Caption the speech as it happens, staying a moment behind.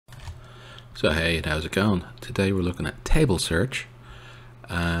So hey, how's it going? Today we're looking at table search.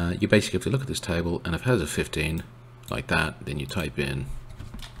 You basically have to look at this table, and if it has a 15 like that, then you type in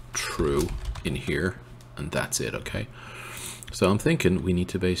true in here, and that's it, okay? So I'm thinking we need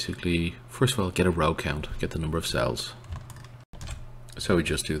to basically, first of all, get a row count, get the number of cells. So we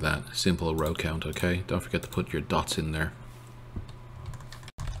just do that, simple row count, okay? Don't forget to put your dots in there.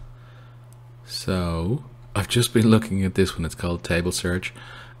 So I've just been looking at this one, it's called table search,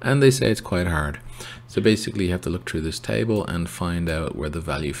 and they say it's quite hard. So basically you have to look through this table and find out where the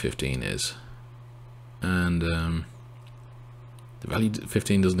value 15 is. And the value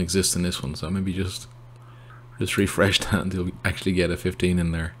 15 doesn't exist in this one, so maybe just refresh that until we actually get a 15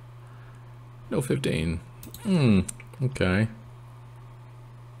 in there. No 15. Okay.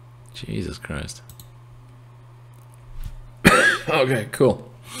 Jesus Christ. Okay, cool.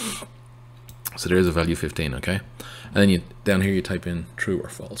 So there's a value 15, okay? And then you down here you type in true or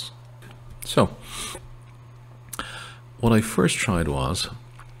false. So what I first tried was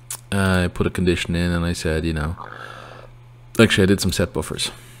I put a condition in and I said, you know, actually I did some set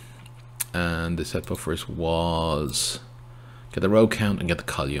buffers. And the set buffers was get the row count and get the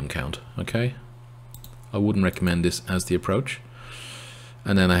column count, okay? I wouldn't recommend this as the approach.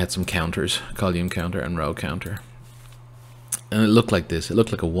 And then I had some counters, column counter and row counter. And it looked like this. It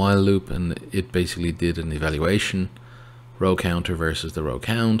looked like a while loop, and it basically did an evaluation, row counter versus the row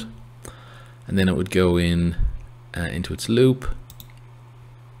count. And then it would go in into its loop,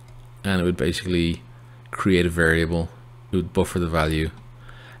 and it would basically create a variable. It would buffer the value,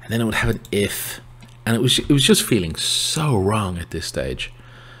 and then it would have an if. And it was just feeling so wrong at this stage.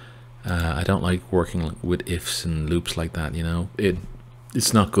 I don't like working with ifs and loops like that. You know,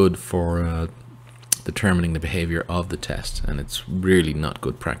 it's not good for determining the behavior of the test, and it's really not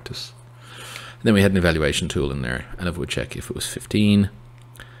good practice. And then we had an evaluation tool in there, and it would check if it was 15,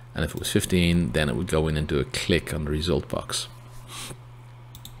 and if it was 15 then it would go in and do a click on the result box,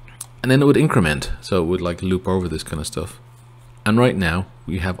 and then it would increment, so it would like loop over this kind of stuff. And right now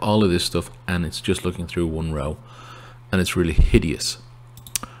we have all of this stuff and it's just looking through one row, and it's really hideous.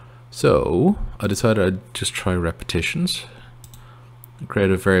 So I decided I'd just try repetitions.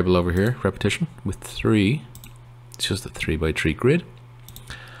 Create a variable over here, repetition, with 3. It's just a 3x3 grid.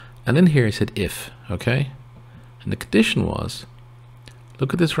 And in here I said if, okay? And the condition was,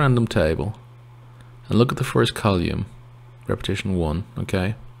 look at this random table and look at the first column, repetition 1,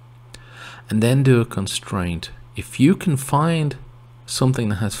 okay? And then do a constraint. If you can find something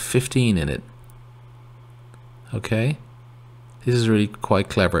that has 15 in it, okay? This is really quite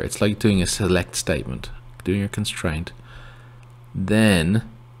clever. It's like doing a select statement, doing a constraint. Then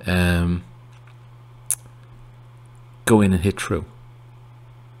go in and hit true.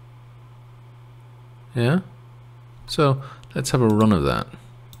 Yeah, so let's have a run of that.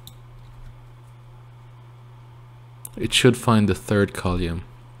 It should find the third column.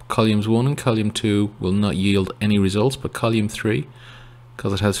 Columns 1 and column 2 will not yield any results, but column 3,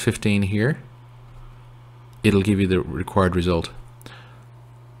 because it has 15 here, it'll give you the required result.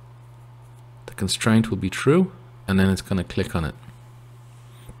 The constraint will be true, and then it's going to click on it.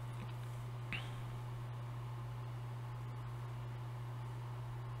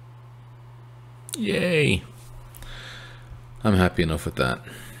 Yay! I'm happy enough with that.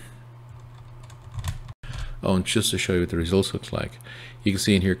 Oh, and just to show you what the results look like, you can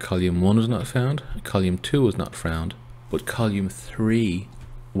see in here column 1 was not found, column 2 was not found, but column 3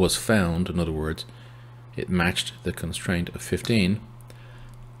 was found. In other words, it matched the constraint of 15.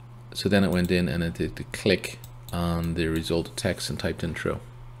 So then it went in and it did the click on the result text and typed in true.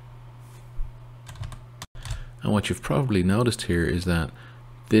 And what you've probably noticed here is that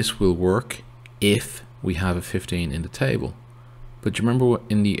this will work if we have a 15 in the table. But you remember what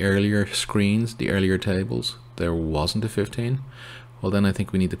in the earlier screens, the earlier tables, there wasn't a 15? Well, then I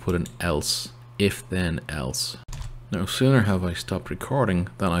think we need to put an else, if then else. No sooner have I stopped recording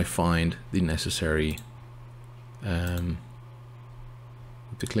than I find the necessary to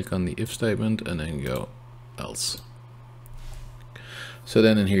click on the if statement and then go else. So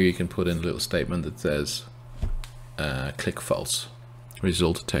then in here you can put in a little statement that says click false,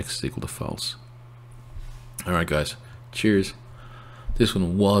 result text is equal to false. Alright guys, cheers. This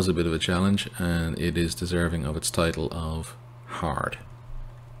one was a bit of a challenge, and it is deserving of its title of hard.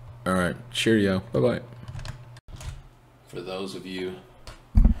 Alright, cheerio, bye bye. For those of you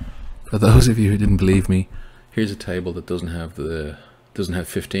who didn't believe me, here's a table that doesn't have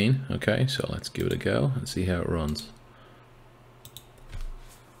 15. Okay, so let's give it a go and see how it runs.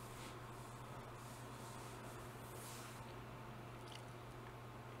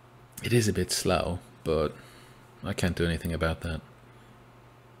 It is a bit slow, but I can't do anything about that.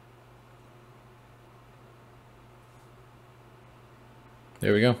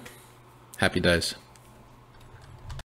 There we go. Happy days.